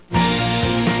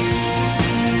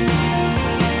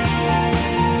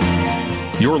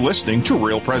You're listening to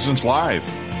Real Presence Live.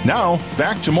 Now,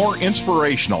 back to more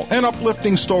inspirational and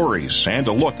uplifting stories and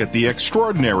a look at the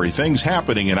extraordinary things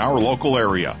happening in our local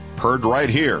area. Heard right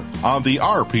here on the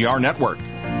RPR Network.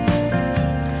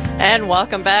 And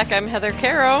welcome back. I'm Heather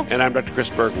Caro. And I'm Dr.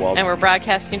 Chris Bergwald. And we're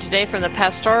broadcasting today from the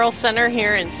Pastoral Center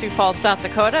here in Sioux Falls, South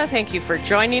Dakota. Thank you for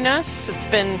joining us. It's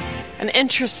been an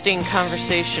interesting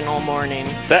conversation all morning.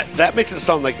 That makes it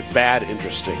sound like bad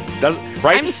interesting. Doesn't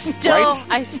right?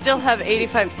 I still have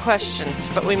 85 questions,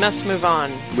 but we must move on.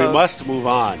 Folks. We must move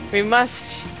on. We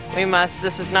must.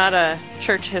 This is not a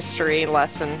church history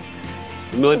lesson.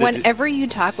 Melinda, whenever you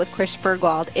talk with Chris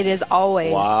Bergwald, it is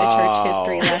always a church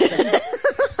history lesson.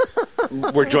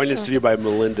 We're joined in studio by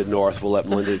Melinda North. We'll let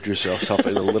Melinda introduce herself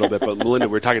in a little bit. But Melinda,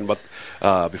 we're talking about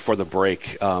before the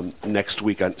break. Next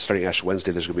week, starting Ash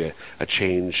Wednesday, there's going to be a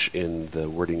change in the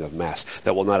wording of Mass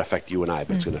that will not affect you and I,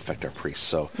 but it's going to affect our priests.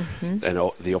 So, and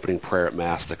the opening prayer at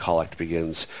Mass, the collect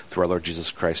begins through our Lord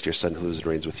Jesus Christ, your Son, who lives and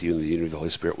reigns with you in the unity of the Holy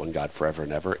Spirit, one God, forever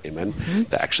and ever. Amen.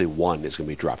 That actually one is going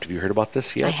to be dropped. Have you heard about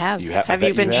this yet? I have. Have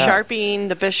you been sharpieing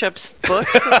the bishop's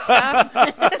books and stuff?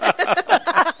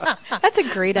 That's a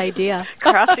great idea.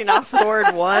 Crossing off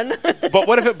word one. But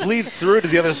what if it bleeds through to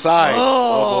the other side?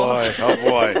 Oh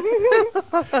boy.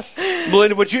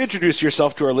 Melinda, would you introduce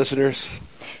yourself to our listeners?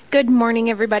 Good morning,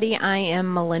 everybody. I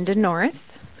am Melinda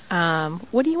North.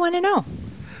 What do you want to know?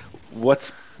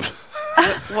 What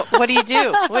do you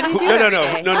do? What do you do?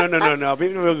 No.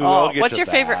 Maybe we'll get what's to your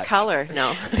that. favorite color?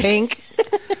 No. Pink.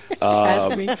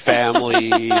 Family.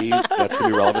 That's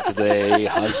going to be relevant today.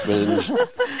 Husband.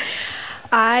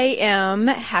 I am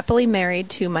happily married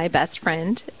to my best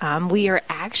friend. We are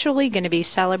actually going to be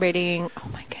celebrating,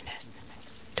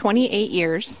 28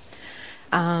 years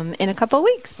in a couple of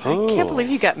weeks. I can't believe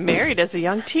you got married as a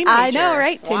young teenager. I know,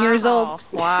 right? 10 years old.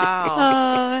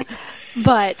 Wow.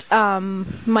 But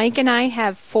Mike and I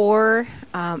have 4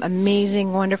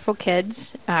 amazing, wonderful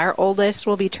kids. Our oldest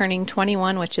will be turning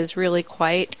 21, which is really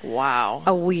quite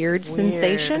a weird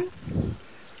sensation.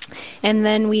 And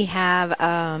then we have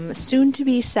soon to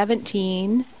be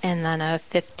 17, and then a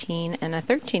 15 and a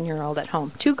 13-year-old at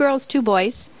home. 2 girls, 2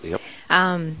 boys. Yep.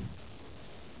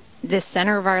 The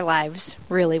center of our lives,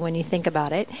 really, when you think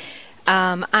about it.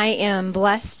 I am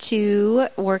blessed to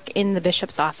work in the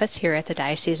bishop's office here at the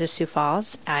Diocese of Sioux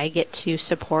Falls. I get to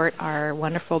support our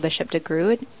wonderful Bishop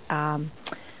DeGrood on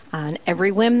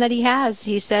every whim that he has.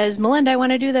 He says, Melinda, I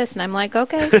want to do this. And I'm like,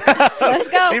 okay, let's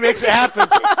go. She makes it happen.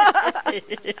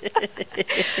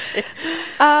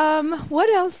 What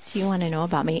else do you want to know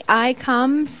about me? I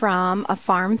come from a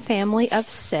farm family of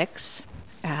 6.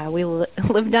 We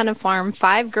lived on a farm,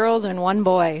 5 girls and 1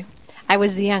 boy. I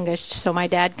was the youngest, so my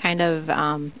dad kind of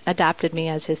adopted me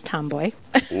as his tomboy.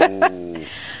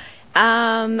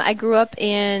 I grew up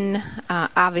in,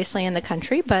 obviously in the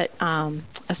country, but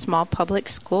a small public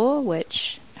school,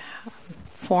 which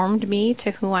formed me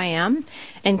to who I am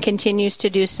and continues to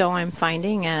do so, I'm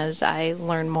finding, as I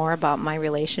learn more about my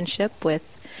relationship with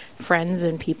friends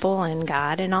and people and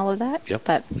God and all of that.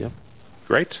 Yep.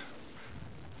 Great.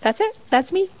 That's it.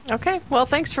 That's me. Okay. Well,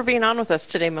 thanks for being on with us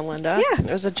today, Melinda. Yeah.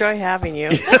 It was a joy having you.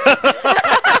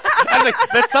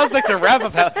 That sounds like the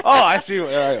wrap-up. Oh, I see.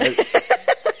 All right.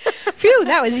 Phew,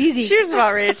 that was easy. She was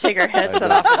about ready to take her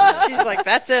headset off. She's like,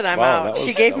 that's it, I'm out.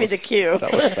 She gave me the cue.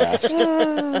 That was fast.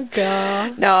 Oh,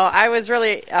 God. No, I was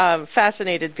really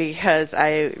fascinated because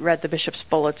I read the Bishop's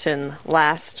Bulletin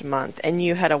last month, and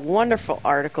you had a wonderful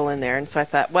article in there, and so I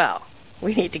thought, well,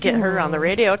 we need to get her on the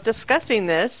radio discussing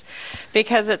this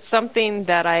because it's something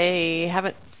that I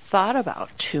haven't thought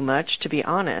about too much, to be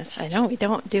honest. I know, we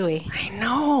don't, do we? I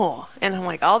know. And I'm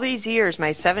like, all these years,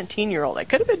 my 17-year-old, I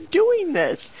could have been doing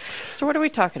this. So what are we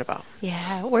talking about?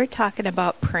 Yeah, we're talking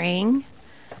about praying,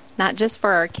 not just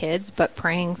for our kids, but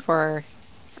praying for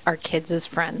our kids as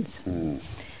friends.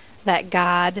 That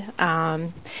God,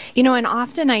 and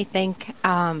often I think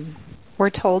we're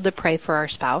told to pray for our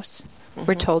spouse.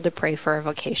 We're told to pray for our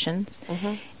vocations.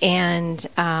 And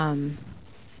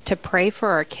to pray for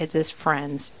our kids as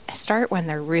friends, start when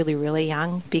they're really, really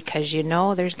young, because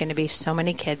there's going to be so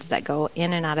many kids that go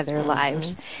in and out of their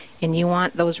lives, and you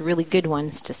want those really good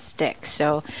ones to stick.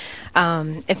 So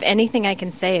if anything I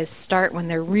can say is start when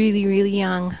they're really, really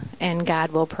young, and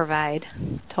God will provide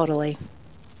totally.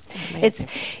 Amazing.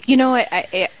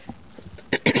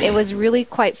 It was really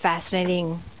quite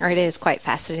fascinating, or it is quite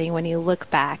fascinating when you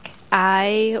look back.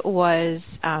 I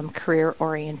was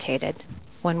career-orientated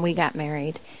when we got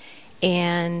married,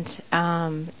 and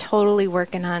totally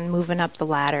working on moving up the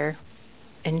ladder.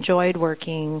 Enjoyed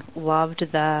working,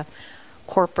 loved the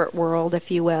corporate world, if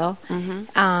you will.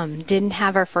 Didn't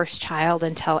have our first child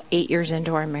until 8 years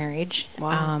into our marriage.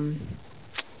 Wow.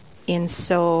 And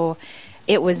so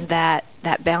it was that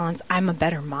balance. I'm a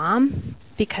better mom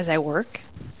because I work.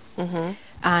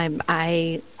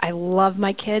 I love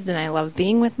my kids and I love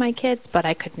being with my kids, but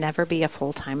I could never be a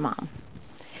full-time mom.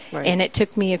 Right. And it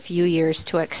took me a few years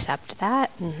to accept that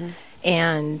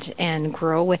and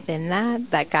grow within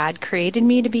that God created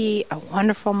me to be a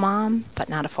wonderful mom, but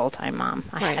not a full-time mom.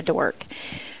 I had to work.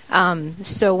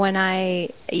 So when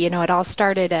it all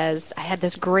started as I had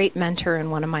this great mentor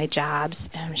in one of my jobs.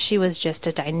 She was just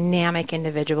a dynamic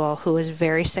individual who was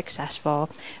very successful,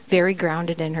 very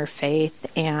grounded in her faith,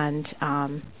 and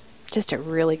just a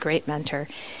really great mentor.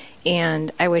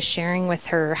 And I was sharing with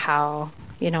her how,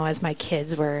 as my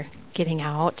kids were getting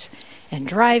out and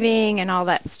driving and all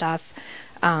that stuff,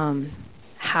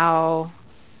 how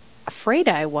afraid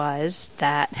I was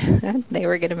that they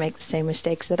were going to make the same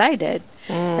mistakes that I did,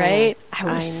 right?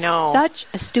 I was such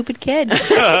a stupid kid.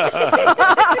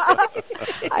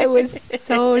 I was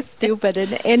so stupid,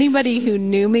 and anybody who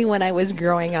knew me when I was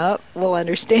growing up will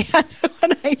understand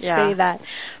when I say that.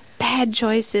 Bad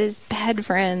choices, bad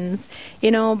friends,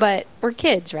 but we're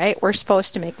kids, right? We're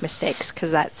supposed to make mistakes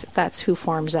because that's who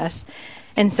forms us.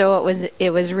 And so it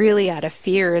was really out of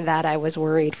fear that I was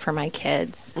worried for my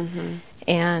kids.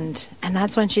 And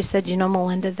that's when she said,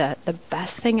 Melinda, the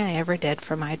best thing I ever did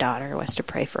for my daughter was to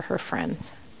pray for her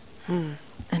friends. And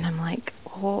I'm like,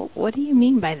 well, what do you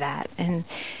mean by that? And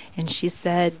she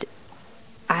said,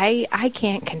 I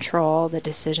can't control the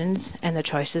decisions and the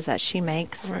choices that she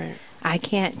makes. Right. I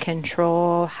can't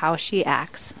control how she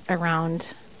acts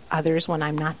around others when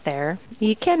I'm not there.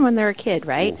 You can when they're a kid,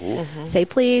 right? Say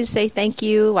please, say thank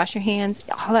you, wash your hands,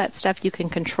 all that stuff you can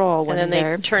control when and then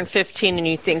they're... they turn 15 and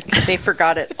you think they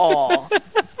forgot it all.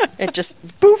 It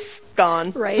just, poof,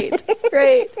 gone. Right.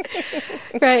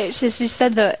 She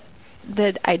said that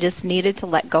I just needed to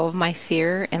let go of my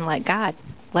fear and let God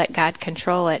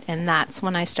control it. And that's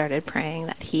when I started praying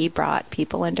that He brought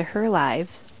people into her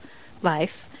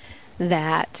life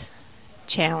that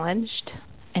challenged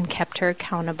and kept her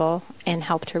accountable and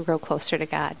helped her grow closer to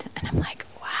God. And I'm like,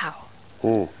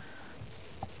 wow.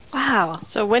 Wow.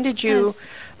 So when did you,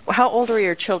 how old were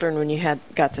your children when you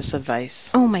got this advice?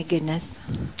 Oh my goodness.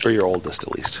 Or your oldest,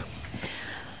 at least.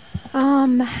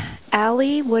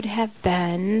 Allie would have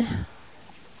been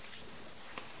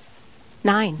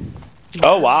 9.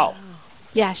 Oh, wow.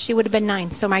 Yeah, she would have been 9.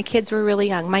 So my kids were really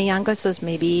young. My youngest was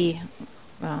maybe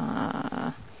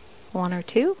 1 or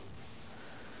 2.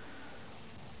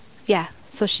 Yeah,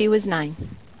 so she was 9.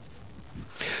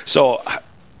 So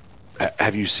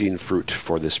have you seen fruit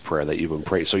for this prayer that you've been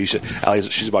praying? So you said, Allie,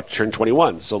 she's about to turn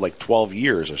 21, so like 12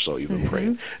 years or so you've been praying,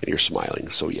 and you're smiling.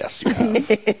 So yes, you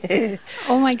have.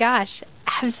 Oh my gosh,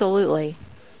 absolutely.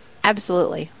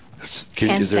 Is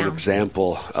there an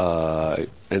example,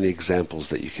 any examples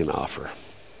that you can offer?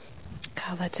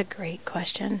 God, that's a great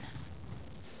question.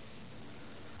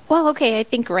 Well, okay, I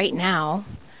think right now,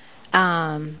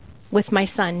 with my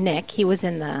son Nick, he was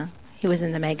in the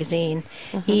magazine.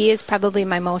 He is probably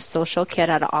my most social kid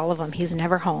out of all of them. He's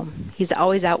never home. He's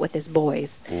always out with his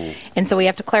boys. And so we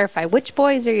have to clarify, which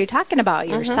boys are you talking about?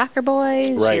 Your soccer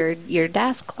boys, right. your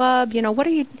desk club,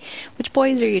 which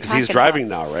boys are you talking about? He's driving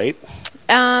now, right?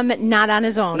 Not on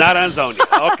his own. Not on his own yet.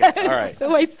 Okay, all right.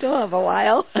 So I still have a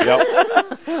while.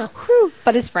 Yep.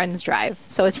 But his friends drive.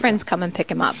 So his friends come and pick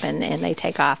him up and they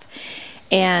take off.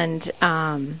 And,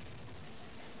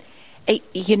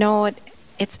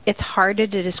 it's harder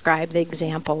to describe the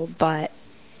example, but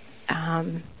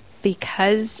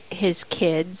because his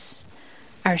kids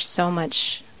are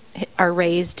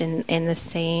raised in the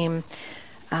same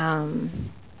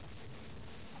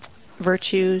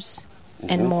virtues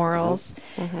and morals,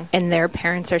 and their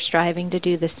parents are striving to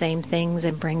do the same things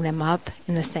and bring them up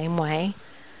in the same way,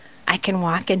 I can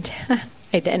walk into...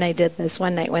 And I did this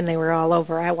one night when they were all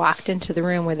over. I walked into the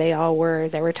room where they all were.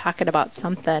 They were talking about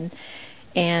something,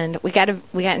 and we got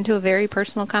into a very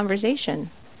personal conversation.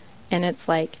 And it's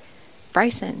like,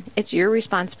 Bryson, it's your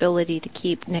responsibility to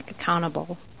keep Nick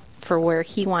accountable for where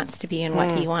he wants to be and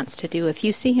what he wants to do. If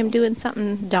you see him doing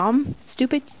something dumb,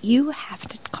 stupid, you have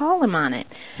to call him on it,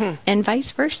 and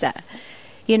vice versa.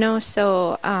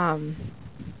 So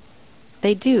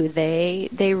they do.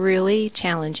 They really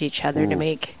challenge each other to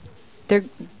make.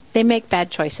 They make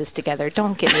bad choices together.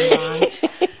 Don't get me wrong.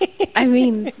 I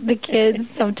mean, the kids,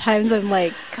 sometimes I'm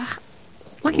like, God,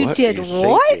 what you did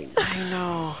what? Thinking? I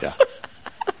know. Yeah.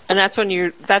 And that's when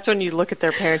you look at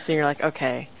their parents and you're like,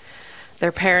 okay,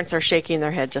 their parents are shaking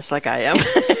their head just like I am.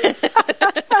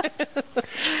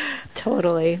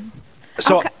 Totally.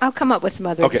 So I'll come up with some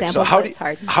other examples. So it's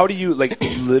hard. How do you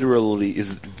literally?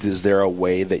 Is there a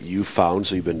way that you found?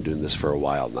 So you've been doing this for a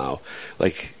while now.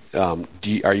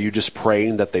 Are you just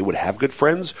praying that they would have good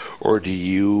friends, or are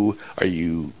you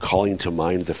calling to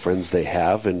mind the friends they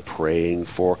have and praying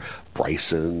for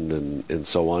Bryson and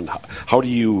so on? How do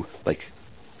you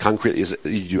concretely? Is it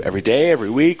you do every day, every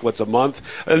week, once a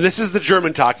month? This is the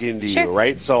German talking to you,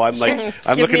 right? So I'm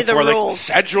I'm looking for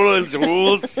schedule and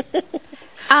rules.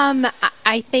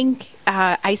 I think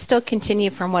I still continue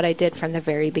from what I did from the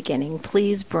very beginning.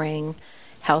 Please bring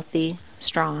healthy,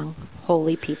 strong,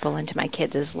 holy people into my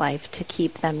kids' life to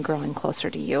keep them growing closer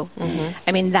to you. Mm-hmm.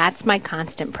 I mean, that's my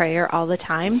constant prayer all the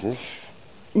time.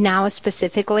 Mm-hmm. Now,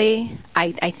 specifically,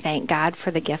 I thank God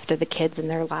for the gift of the kids in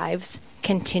their lives.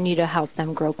 Continue to help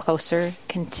them grow closer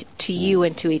to you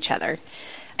and to each other.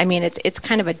 I mean, it's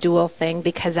kind of a dual thing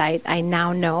because I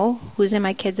now know who's in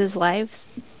my kids' lives.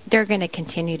 They're going to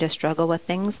continue to struggle with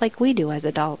things like we do as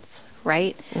adults,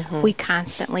 right? Mm-hmm. We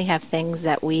constantly have things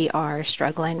that we are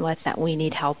struggling with, that we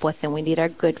need help with, and we need our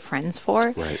good friends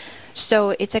for. Right.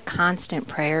 So it's a constant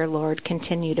prayer. Lord,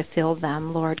 continue to fill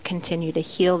them. Lord, continue to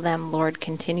heal them. Lord,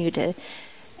 continue to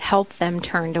help them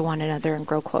turn to one another and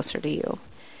grow closer to you.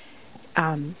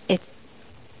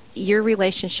 Your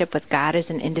relationship with God is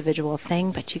an individual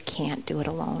thing, but you can't do it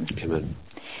alone. Amen.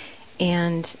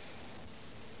 And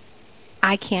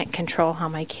I can't control how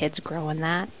my kids grow in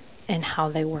that and how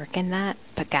they work in that,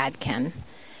 but God can.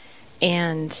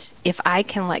 And if I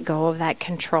can let go of that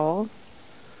control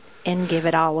and give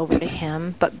it all over to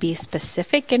Him, but be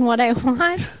specific in what I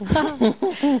want,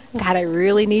 God, I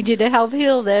really need you to help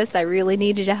heal this. I really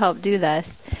need you to help do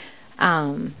this.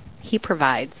 He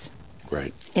provides.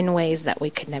 Right. In ways that we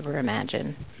could never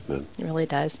imagine. Amen. It really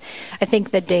does. I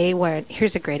think the day where,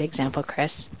 here's a great example,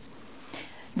 Chris.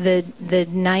 The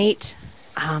night,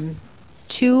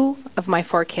 2 of my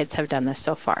 4 kids have done this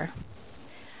so far.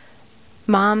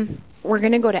 Mom, we're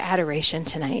going to go to adoration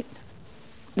tonight.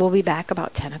 We'll be back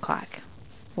about 10 o'clock.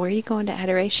 Where are you going to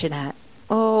adoration at?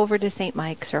 Oh, over to St.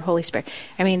 Mike's or Holy Spirit.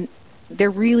 I mean, they're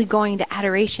really going to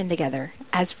adoration together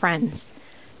as friends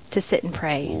to sit and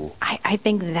pray. Mm. I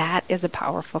think that is a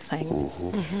powerful thing.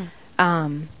 Mm-hmm.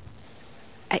 Mm-hmm.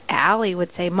 Allie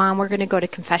would say, Mom, we're going to go to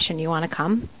confession. You want to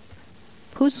come?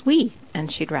 Who's we? And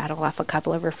she'd rattle off a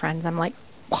couple of her friends. I'm like,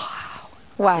 wow.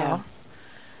 Yeah.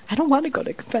 I don't want to go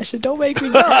to confession. Don't make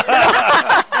me go.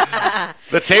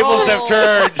 The tables have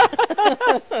turned.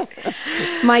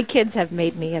 My kids have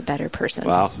made me a better person.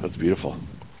 Wow, that's beautiful.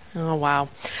 Oh, wow.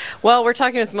 Well, we're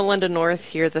talking with Melinda North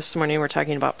here this morning. We're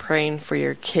talking about praying for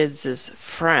your kids as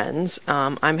friends.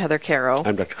 I'm Heather Caro.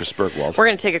 I'm Dr. Chris Bergwald. We're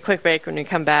going to take a quick break. When we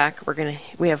come back,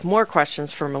 we have more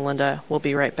questions for Melinda. We'll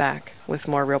be right back with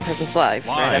more Real Presence Live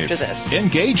right after this.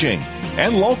 Engaging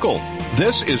and local.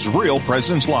 This is Real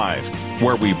Presence Live,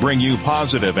 where we bring you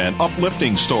positive and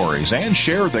uplifting stories and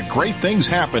share the great things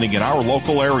happening in our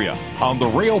local area on the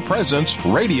Real Presence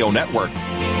Radio Network.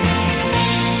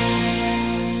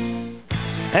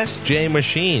 SJ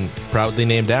Machine, proudly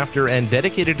named after and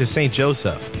dedicated to St.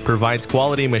 Joseph, provides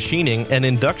quality machining and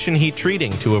induction heat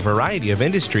treating to a variety of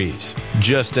industries.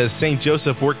 Just as St.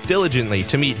 Joseph worked diligently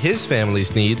to meet his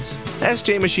family's needs,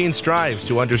 SJ Machine strives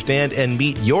to understand and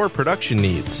meet your production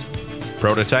needs.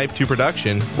 Prototype to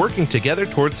production, working together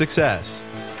toward success.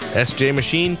 SJ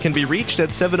Machine can be reached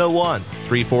at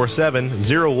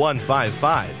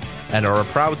 701-347-0155 and are a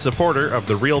proud supporter of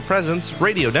the Real Presence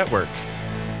Radio Network.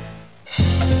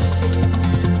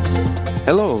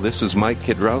 Hello, this is Mike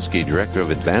Kidrowski, Director of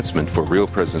Advancement for Real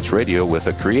Presence Radio with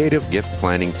a creative gift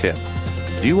planning tip.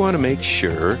 Do you want to make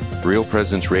sure Real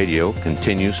Presence Radio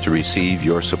continues to receive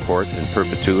your support in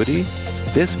perpetuity?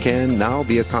 This can now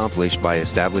be accomplished by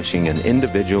establishing an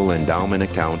individual endowment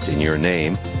account in your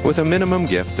name with a minimum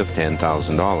gift of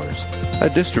 $10,000. A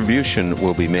distribution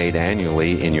will be made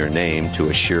annually in your name to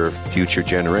assure future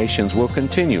generations will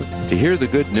continue to hear the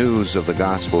good news of the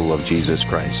gospel of Jesus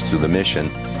Christ through the mission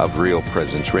of Real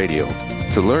Presence Radio.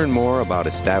 To learn more about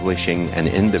establishing an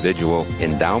individual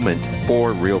endowment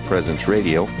for Real Presence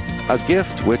Radio, a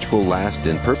gift which will last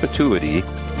in perpetuity,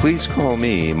 please call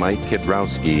me, Mike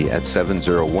Kidrowski, at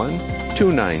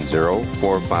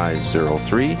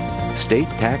 701-290-4503. State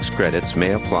tax credits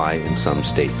may apply in some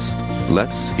states.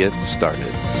 Let's get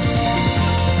started.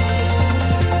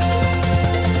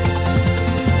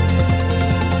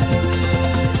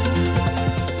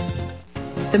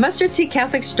 The Mustard Seed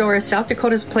Catholic Store is South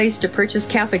Dakota's place to purchase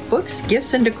Catholic books,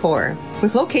 gifts, and decor.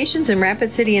 With locations in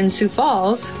Rapid City and Sioux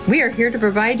Falls, we are here to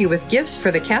provide you with gifts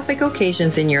for the Catholic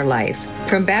occasions in your life.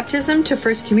 From baptism to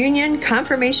First Communion,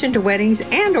 confirmation to weddings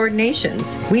and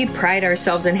ordinations, we pride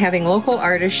ourselves in having local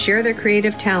artists share their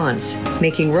creative talents,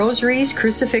 making rosaries,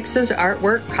 crucifixes,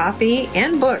 artwork, coffee,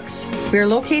 and books. We are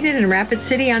located in Rapid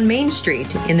City on Main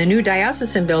Street, in the new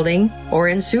Diocesan Building, or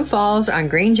in Sioux Falls on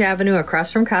Grange Avenue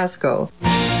across from Costco.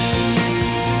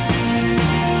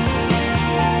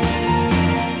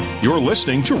 You're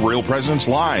listening to Real Presence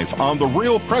Live on the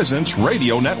Real Presence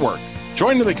Radio Network.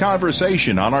 Join in the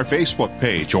conversation on our Facebook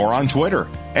page or on Twitter.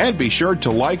 And be sure to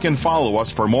like and follow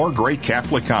us for more great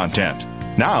Catholic content.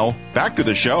 Now, back to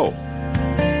the show.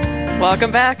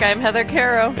 Welcome back. I'm Heather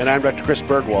Caro. And I'm Dr. Chris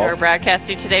Bergwald. We're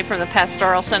broadcasting today from the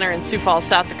Pastoral Center in Sioux Falls,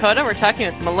 South Dakota. We're talking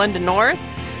with Melinda North,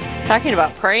 talking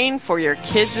about praying for your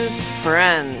kids'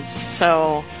 friends.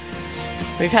 So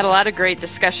we've had a lot of great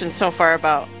discussions so far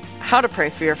about how to pray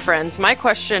for your friends. My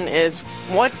question is,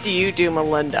 what do you do,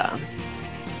 Melinda?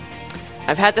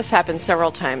 I've had this happen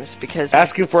several times because...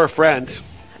 Asking for a friend.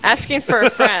 Asking for a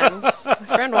friend. My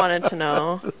friend wanted to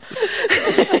know.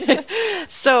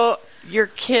 So your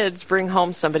kids bring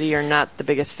home somebody you're not the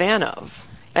biggest fan of.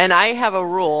 And I have a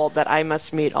rule that I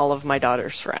must meet all of my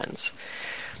daughter's friends.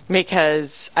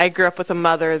 Because I grew up with a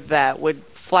mother that would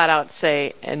flat out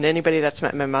say, and anybody that's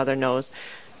met my mother knows,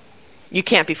 you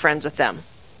can't be friends with them.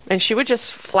 And she would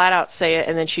just flat out say it,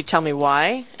 and then she'd tell me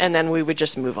why, and then we would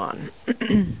just move on.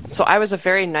 So I was a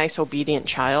very nice, obedient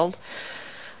child.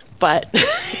 But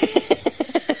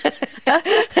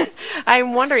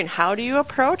I'm wondering, how do you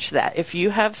approach that if you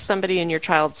have somebody in your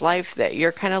child's life that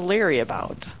you're kind of leery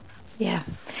about? Yeah.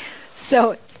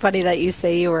 So it's funny that you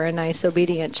say you were a nice,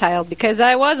 obedient child, because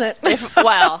I wasn't.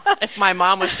 If my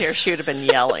mom was here, she would have been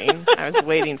yelling. I was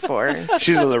waiting for her.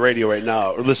 She's on the radio right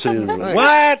now, listening.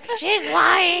 What? She's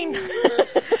lying.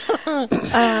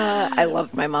 I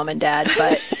loved my mom and dad,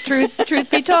 but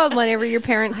truth be told, whenever your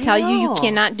parents tell you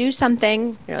cannot do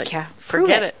something, you're like, yeah,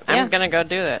 forget it. Yeah. I'm going to go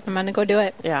do it. I'm going to go do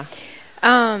it. Yeah.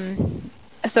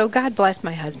 So God bless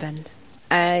my husband.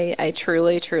 I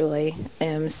truly, truly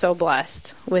am so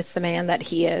blessed with the man that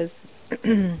he is.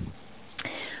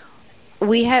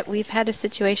 We've had a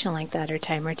situation like that a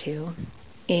time or two,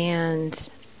 and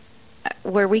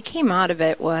where we came out of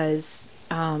it was,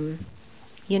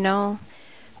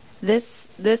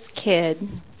 this kid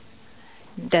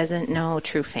doesn't know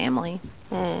true family,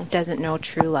 doesn't know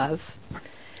true love.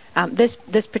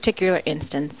 This particular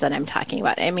instance that I'm talking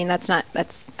about, I mean, I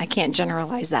can't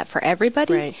generalize that for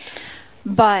everybody. Right.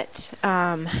 But,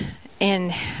 and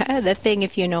the thing,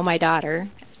 if you know my daughter,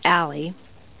 Allie,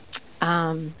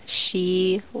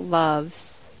 she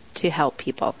loves to help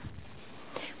people.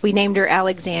 We named her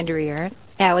Alexandria,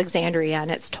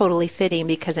 and it's totally fitting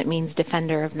because it means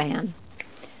defender of man.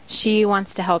 She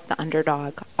wants to help the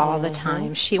underdog all the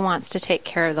time. She wants to take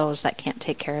care of those that can't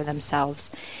take care of themselves.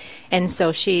 And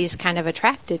so she's kind of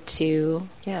attracted to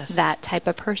that type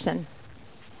of person.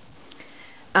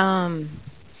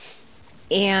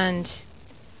 And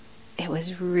it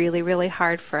was really, really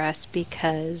hard for us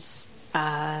because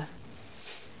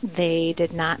they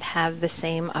did not have the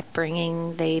same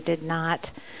upbringing. They did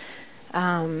not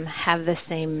have the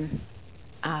same,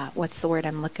 what's the word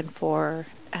I'm looking for?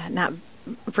 Not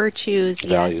virtues,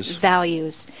 values. Yes,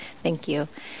 values. Thank you.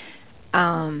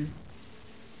 And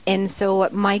so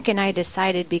what Mike and I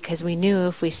decided, because we knew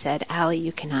if we said, Allie,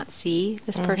 you cannot see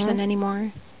this person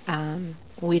anymore,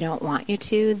 we don't want you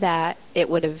to, that it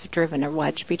would have driven a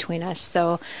wedge between us.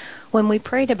 So when we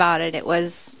prayed about it, it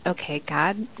was, okay,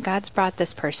 God's brought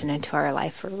this person into our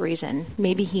life for a reason.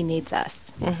 Maybe he needs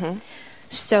us.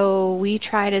 So we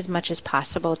tried as much as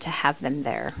possible to have them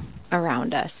there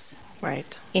around us.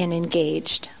 Right. And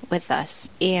engaged with us.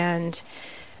 And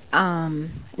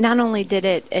not only did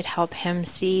it help him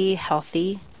see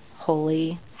healthy,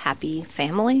 holy, happy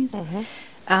families,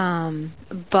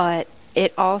 but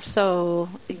it also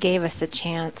gave us a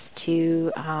chance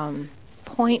to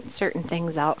point certain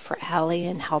things out for Allie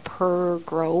and help her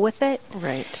grow with it.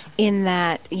 Right. In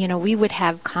that, we would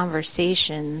have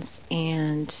conversations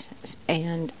and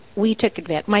we took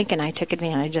advantage, Mike and I took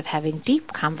advantage of having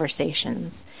deep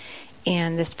conversations.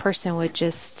 And this person would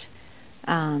just,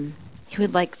 he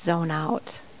would like zone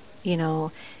out,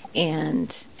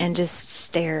 and just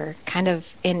stare kind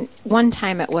of. And one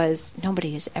time it was,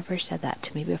 nobody has ever said that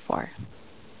to me before.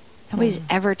 Nobody's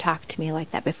ever talked to me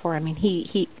like that before. I mean,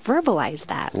 he verbalized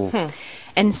that.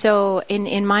 And so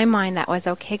in my mind, that was,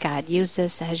 okay, God, use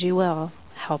this as you will.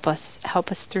 Help us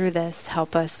through this.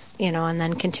 Help us, and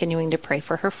then continuing to pray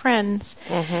for her friends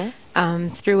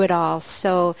through it all.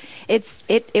 So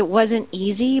it wasn't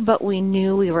easy, but we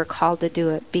knew we were called to do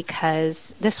it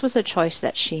because this was a choice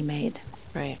that she made.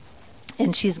 Right.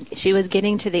 And she was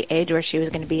getting to the age where she was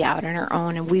going to be out on her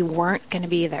own, and we weren't going to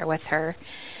be there with her.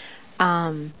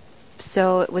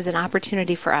 So it was an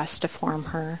opportunity for us to form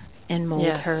her and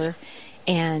mold her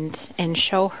and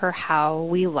show her how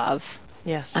we love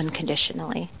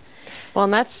unconditionally. Well,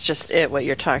 and that's just it, what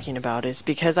you're talking about, is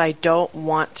because I don't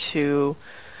want to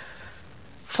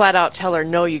flat out tell her,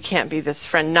 no, you can't be this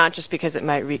friend, not just because it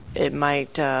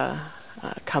might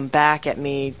come back at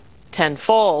me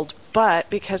tenfold, but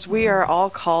because we are all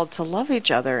called to love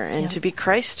each other and to be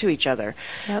Christ to each other.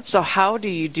 Yep. So how do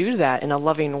you do that in a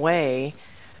loving way,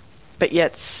 but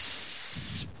yet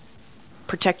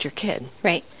protect your kid?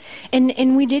 Right.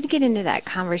 And we did get into that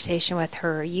conversation with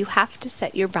her. You have to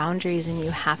set your boundaries and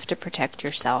you have to protect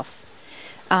yourself,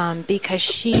 because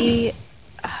she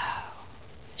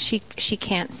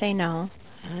can't say no,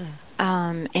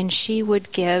 and she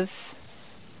would give.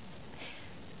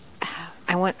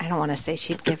 I don't want to say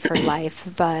she'd give her life,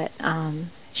 but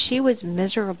she was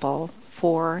miserable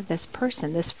for this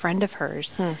person, this friend of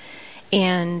hers,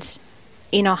 and.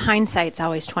 Hindsight's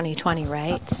always 20/20,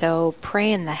 right? So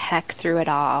praying the heck through it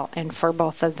all, and for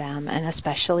both of them, and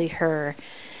especially her.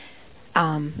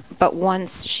 But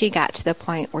once she got to the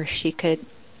point where she could,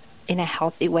 in a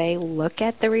healthy way, look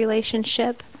at the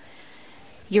relationship,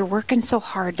 you're working so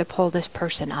hard to pull this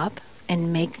person up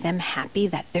and make them happy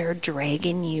that they're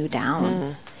dragging you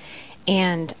down.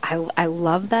 And I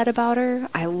love that about her.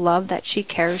 I love that she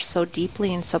cares so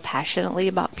deeply and so passionately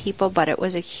about people, but it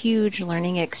was a huge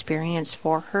learning experience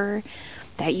for her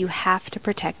that you have to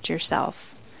protect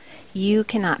yourself. You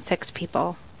cannot fix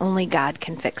people. Only God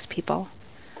can fix people.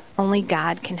 Only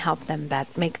God can help them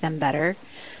make them better.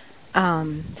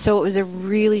 So it was a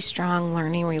really strong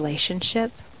learning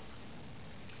relationship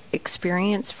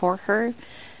experience for her.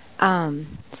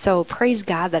 So praise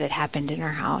God that it happened in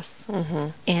our house,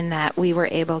 and that we were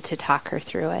able to talk her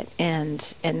through it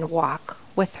and walk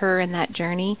with her in that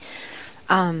journey.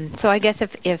 So I guess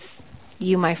if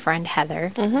you, my friend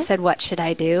Heather, said, what should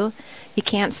I do? You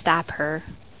can't stop her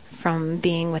from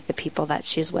being with the people that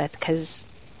she's with, because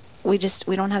we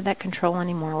don't have that control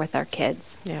anymore with our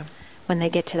kids. Yeah. When they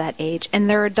get to that age, and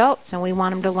they're adults, and we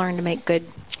want them to learn to make good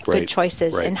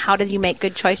choices. Right. And how do you make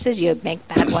good choices? You make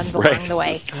bad ones along the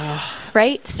way,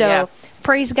 right? So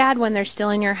praise God when they're still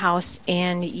in your house,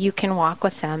 and you can walk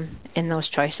with them in those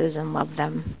choices and love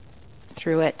them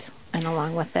through it and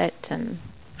along with it. And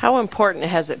how important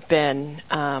has it been,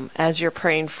 as you're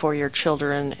praying for your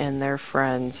children and their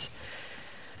friends?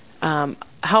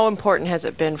 How important has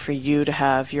it been for you to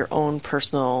have your own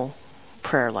personal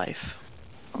prayer life?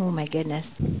 Oh, my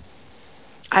goodness.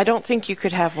 I don't think you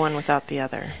could have one without the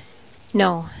other.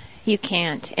 No, you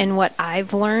can't. And what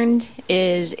I've learned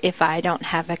is if I don't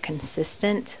have a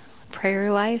consistent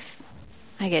prayer life,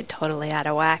 I get totally out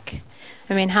of whack.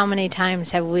 I mean, how many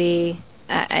times have we,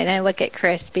 and I look at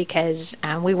Chris because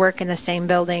we work in the same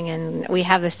building and we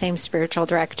have the same spiritual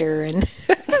director, and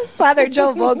Father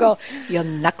Joe Vogel, you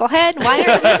knucklehead, why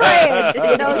aren't you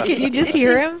praying? Can you just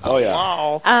hear him? Oh, yeah.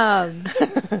 Wow.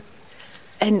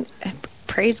 And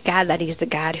praise God that he's the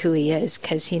God who he is,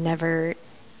 because he never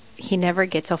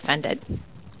gets offended,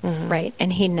 right?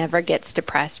 And he never gets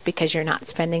depressed because you're not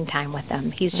spending time with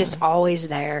him. He's just always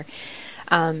there.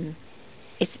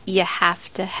 You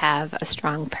have to have a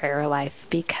strong prayer life,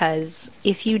 because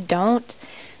if you don't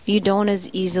as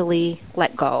easily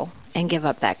let go and give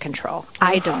up that control.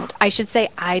 I don't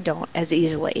as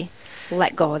easily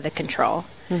let go of the control.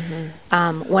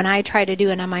 When I try to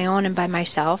do it on my own and by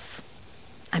myself,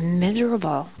 I'm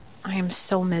miserable. I am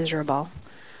so miserable.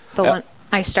 But when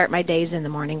I start my days in the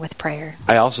morning with prayer.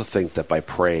 I also think that by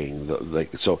praying,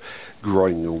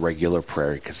 growing in regular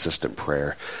prayer, consistent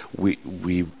prayer, we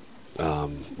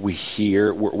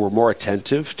hear, we're more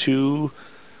attentive to,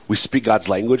 we speak God's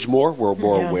language more. We're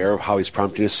more aware of how He's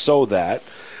prompting us, so that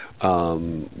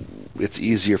it's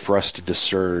easier for us to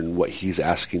discern what He's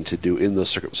asking to do in those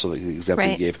circumstances. So the example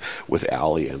you gave with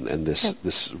Allie and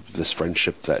this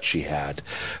friendship that she had.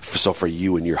 So for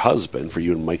you and your husband, for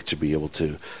you and Mike to be able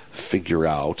to figure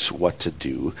out what to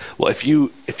do. Well, if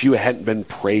you hadn't been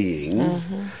praying,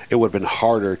 it would have been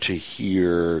harder to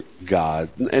hear God,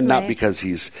 and not because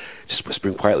He's just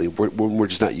whispering quietly. When we're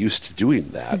just not used to doing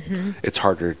that, it's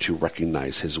harder to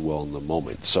recognize His will in the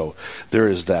moment. So there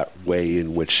is that way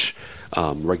in which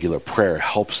regular prayer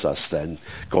helps us then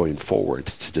going forward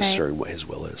to discern what His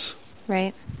will is.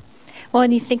 Right. Well,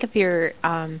 and you think of your,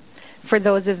 for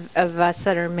those of us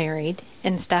that are married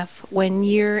and stuff, when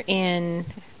you're in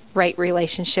right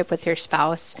relationship with your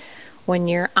spouse, when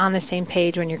you're on the same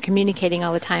page, when you're communicating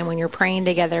all the time, when you're praying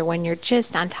together, when you're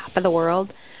just on top of the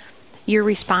world, your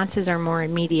responses are more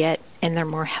immediate and they're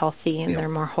more healthy and they're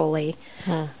more holy.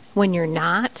 When you're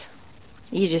not,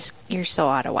 you're so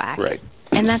out of whack. Right.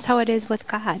 And that's how it is with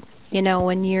God. You know,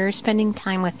 when you're spending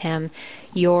time with Him,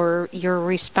 your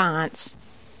response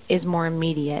is more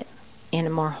immediate in a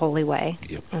more holy way.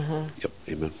 Yep. Yep.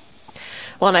 Amen.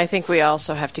 Well, and I think we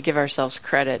also have to give ourselves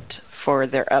credit for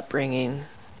their upbringing,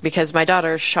 because my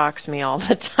daughter shocks me all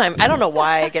the time. I don't know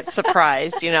why I get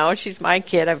surprised, you know. She's my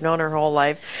kid. I've known her whole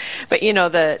life. But, you know,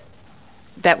 that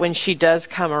when she does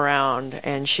come around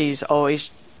and she's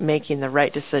always making the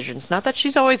right decisions, not that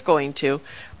she's always going to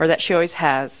or that she always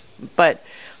has, but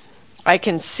I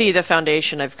can see the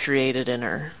foundation I've created in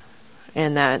her,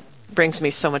 and that brings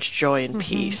me so much joy and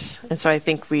peace. And so I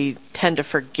think we tend to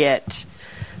forget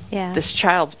this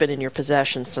child's been in your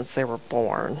possession since they were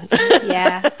born.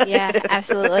 Yeah,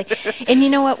 absolutely. And you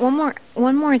know what?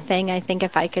 One more thing I think,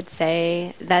 if I could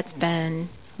say, that's been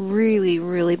really,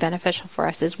 really beneficial for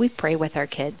us is we pray with our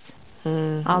kids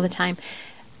all the time.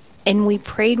 And we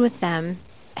prayed with them,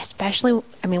 especially,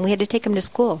 I mean, we had to take them to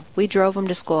school. We drove them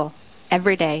to school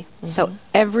every day. So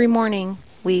every morning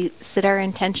we set our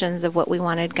intentions of what we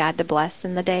wanted God to bless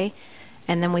in the day,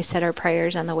 and then we said our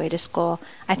prayers on the way to school.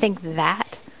 I think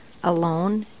that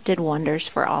alone did wonders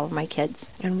for all of my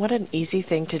kids. And what an easy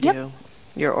thing to do.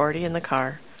 You're already in the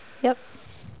car. Yep.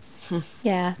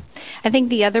 Yeah. I think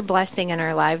the other blessing in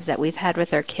our lives that we've had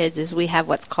with our kids is we have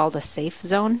what's called a safe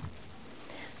zone.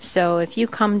 So if you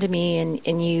come to me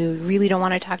and you really don't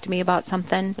want to talk to me about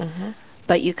something,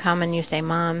 but you come and you say,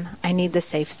 Mom, I need the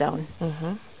safe zone.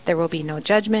 There will be no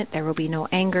judgment. There will be no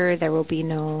anger. There will be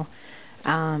no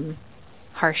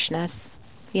harshness.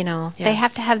 You know, they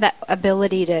have to have that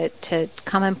ability to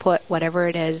come and put whatever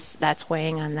it is that's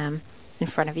weighing on them in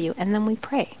front of you. And then we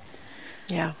pray.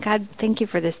 Yeah. God, thank you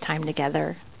for this time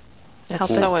together. Help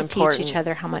so us to important. teach each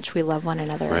other how much we love one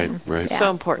another. Right. It's so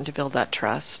important to build that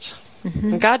trust.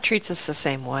 And God treats us the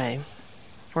same way.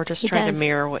 We're just trying to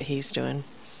mirror what He's doing.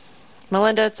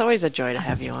 Melinda, it's always a joy to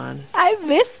have you on. I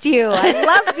missed you. I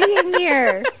love being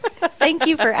here. Thank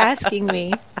you for asking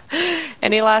me.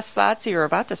 Any last thoughts? You were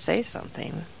about to say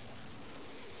something.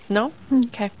 No?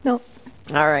 Okay. No.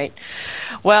 All right.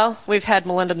 Well, we've had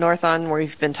Melinda North on where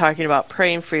we've been talking about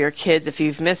praying for your kids. If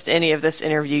you've missed any of this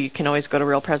interview, you can always go to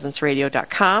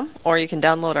realpresenceradio.com, or you can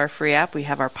download our free app. We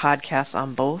have our podcasts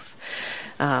on both.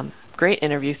 Great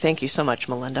interview. Thank you so much,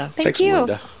 Melinda. Thanks, you.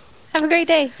 Melinda. Have a great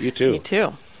day. You too. You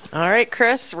too. All right,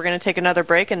 Chris, we're going to take another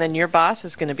break, and then your boss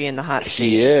is going to be in the hot seat.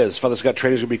 He is. Father Scott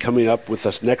Trainer is going to be coming up with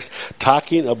us next,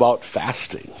 talking about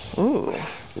fasting. Ooh.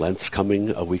 Lent's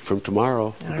coming a week from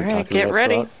tomorrow. All right, get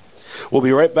ready. We'll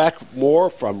be right back. More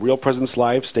from Real Presence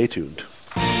Live. Stay tuned.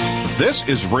 This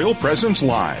is Real Presence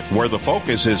Live, where the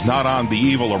focus is not on the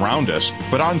evil around us,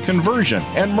 but on conversion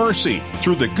and mercy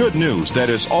through the good news that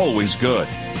is always good.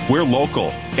 We're local,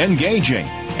 engaging,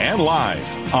 and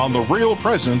live on the Real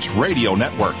Presence Radio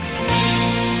Network.